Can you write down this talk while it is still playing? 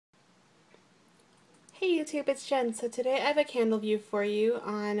Hey YouTube, it's Jen. So today I have a candle view for you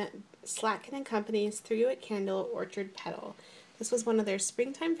on Slatkin & Company's 3-wick candle Orchard Petal. This was one of their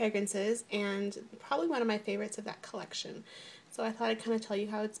springtime fragrances and probably one of my favorites of that collection. So I thought I'd kind of tell you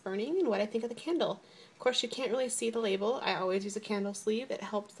how it's burning and what I think of the candle. Of course you can't really see the label. I always use a candle sleeve. It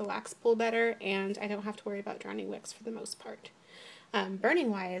helps the wax pull better and I don't have to worry about drowning wicks for the most part. Burning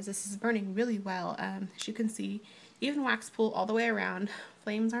wise, this is burning really well. As you can see, even wax pull all the way around.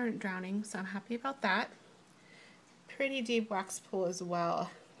 Flames aren't drowning, so I'm happy about that. Pretty deep wax pull as well.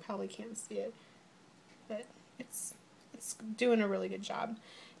 Probably can't see it, but it's doing a really good job.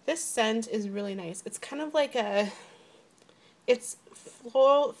 This scent is really nice. It's kind of like it's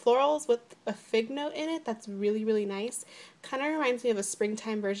florals with a fig note in it that's really nice. Kind of reminds me of a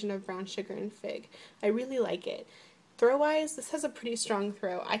springtime version of brown sugar and fig. I really like it. Throw wise, this has a pretty strong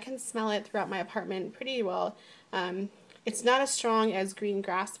throw. I can smell it throughout my apartment pretty well. It's not as strong as green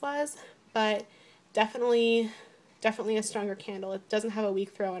grass was, but definitely a stronger candle. It doesn't have a weak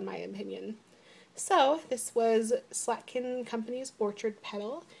throw in my opinion. So this was Slatkin Company's Orchard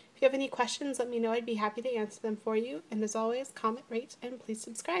Petal. If you have any questions, let me know. I'd be happy to answer them for you. And as always, comment, rate, and please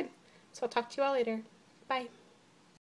subscribe. So I'll talk to you all later. Bye.